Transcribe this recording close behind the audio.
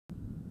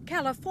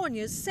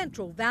California's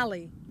Central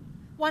Valley.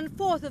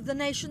 1/4 of the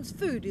nation's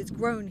food is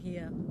grown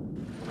here.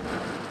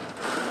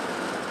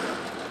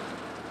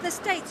 The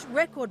state's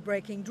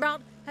record-breaking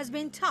drought has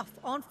been tough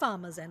on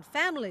farmers and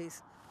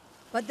families.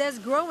 But there's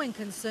growing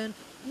concern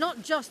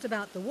not just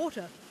about the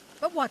water,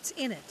 but what's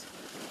in it.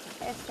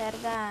 It said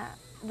that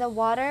the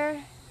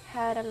water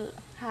had a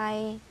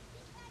high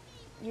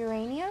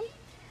uranium,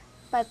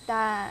 but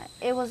that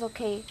it was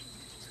okay.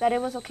 That it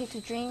was okay to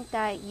drink,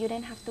 that you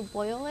didn't have to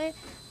boil it.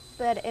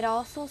 But it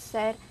also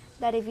said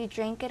that if you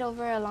drink it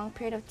over a long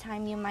period of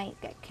time, you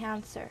might get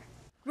cancer.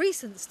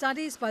 Recent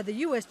studies by the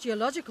US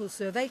Geological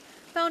Survey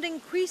found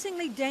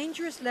increasingly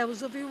dangerous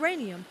levels of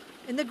uranium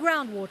in the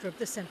groundwater of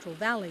the Central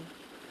Valley.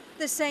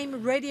 The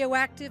same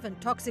radioactive and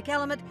toxic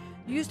element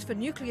used for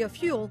nuclear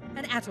fuel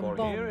and atom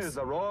bombs. Here is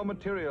the raw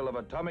material of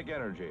atomic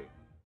energy.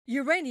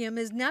 Uranium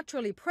is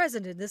naturally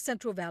present in the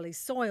Central Valley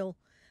soil,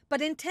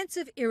 but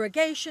intensive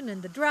irrigation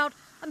and the drought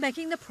are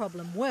making the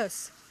problem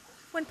worse.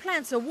 When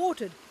plants are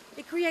watered,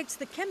 it creates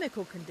the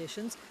chemical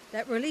conditions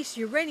that release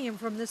uranium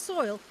from the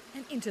soil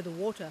and into the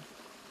water.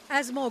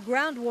 As more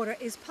groundwater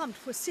is pumped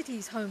for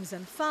cities, homes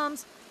and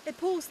farms, it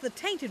pulls the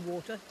tainted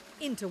water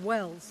into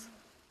wells.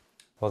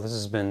 Well, this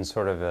has been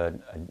sort of a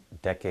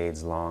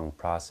decades-long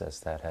process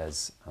that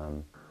has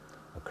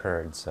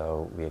occurred,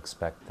 so we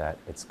expect that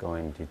it's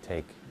going to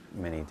take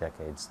many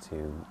decades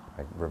to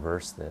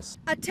reverse this.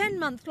 A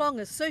 10-month-long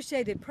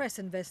Associated Press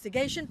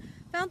investigation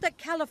found that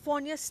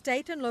California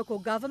state and local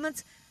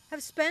governments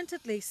have spent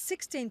at least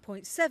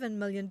 $16.7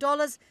 million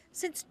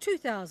since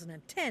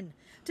 2010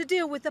 to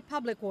deal with the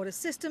public water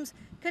systems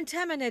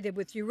contaminated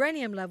with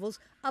uranium levels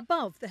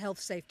above the health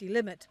safety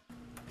limit.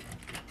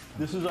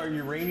 This is our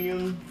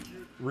uranium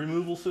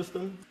removal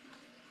system.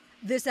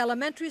 This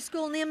elementary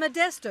school near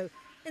Modesto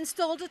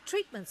installed a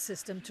treatment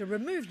system to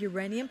remove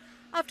uranium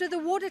after the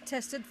water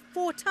tested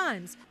 4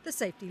 times the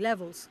safety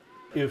levels.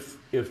 If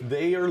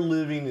they are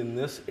living in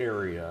this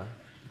area,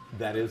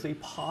 that is a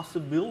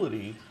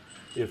possibility.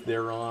 If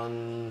they're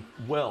on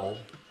well,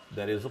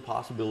 that is a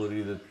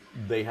possibility that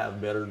they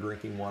have better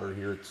drinking water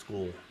here at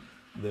school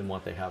than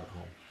what they have at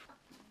home.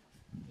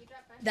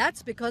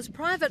 That's because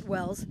private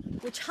wells,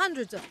 which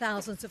hundreds of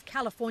thousands of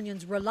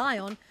Californians rely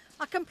on,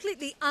 are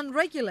completely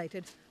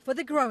unregulated for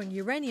the growing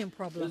uranium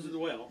problem. This is the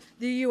well.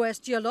 The US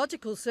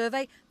Geological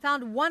Survey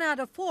found 1 out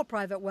of 4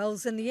 private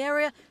wells in the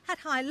area had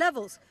high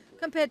levels,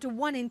 compared to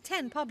 1 in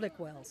 10 public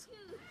wells.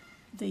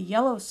 The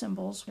yellow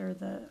symbols are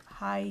the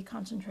high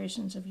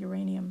concentrations of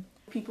uranium.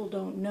 People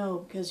don't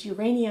know because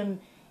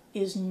uranium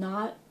is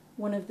not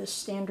one of the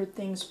standard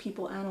things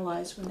people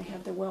analyze when they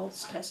have their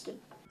wells tested.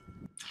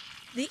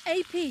 The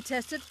AP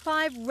tested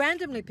 5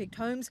 randomly picked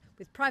homes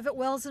with private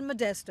wells in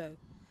Modesto.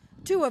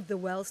 2 of the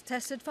wells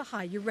tested for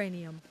high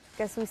uranium. I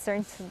guess we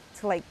started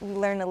to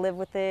learn to live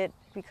with it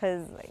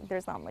because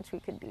there's not much we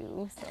could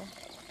do. So.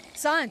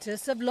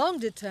 Scientists have long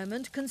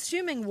determined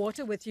consuming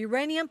water with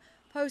uranium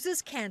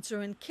poses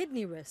cancer and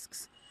kidney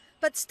risks.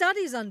 But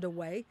studies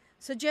underway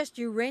suggest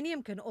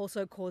uranium can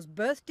also cause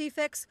birth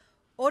defects,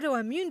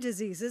 autoimmune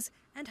diseases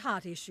and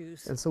heart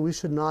issues. And so we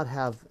should not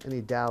have any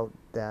doubt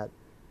that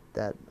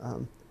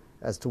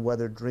as to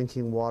whether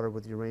drinking water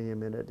with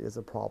uranium in it is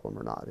a problem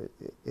or not.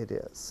 It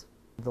is.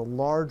 The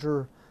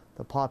larger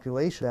the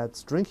population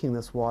that's drinking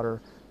this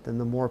water, then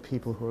the more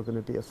people who are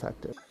going to be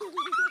affected.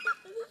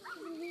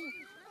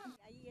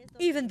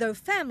 Even though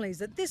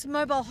families at this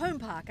mobile home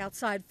park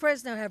outside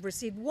Fresno have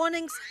received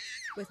warnings,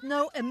 with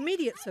no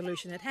immediate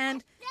solution at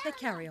hand, they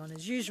carry on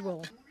as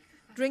usual.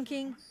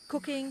 Drinking,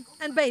 cooking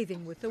and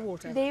bathing with the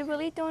water. They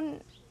really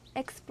don't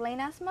explain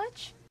as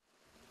much.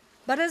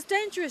 But as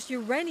dangerous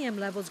uranium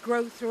levels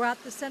grow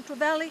throughout the Central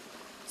Valley,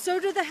 so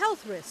do the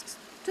health risks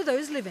to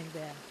those living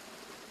there.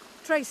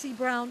 Tracy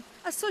Brown,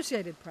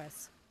 Associated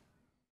Press.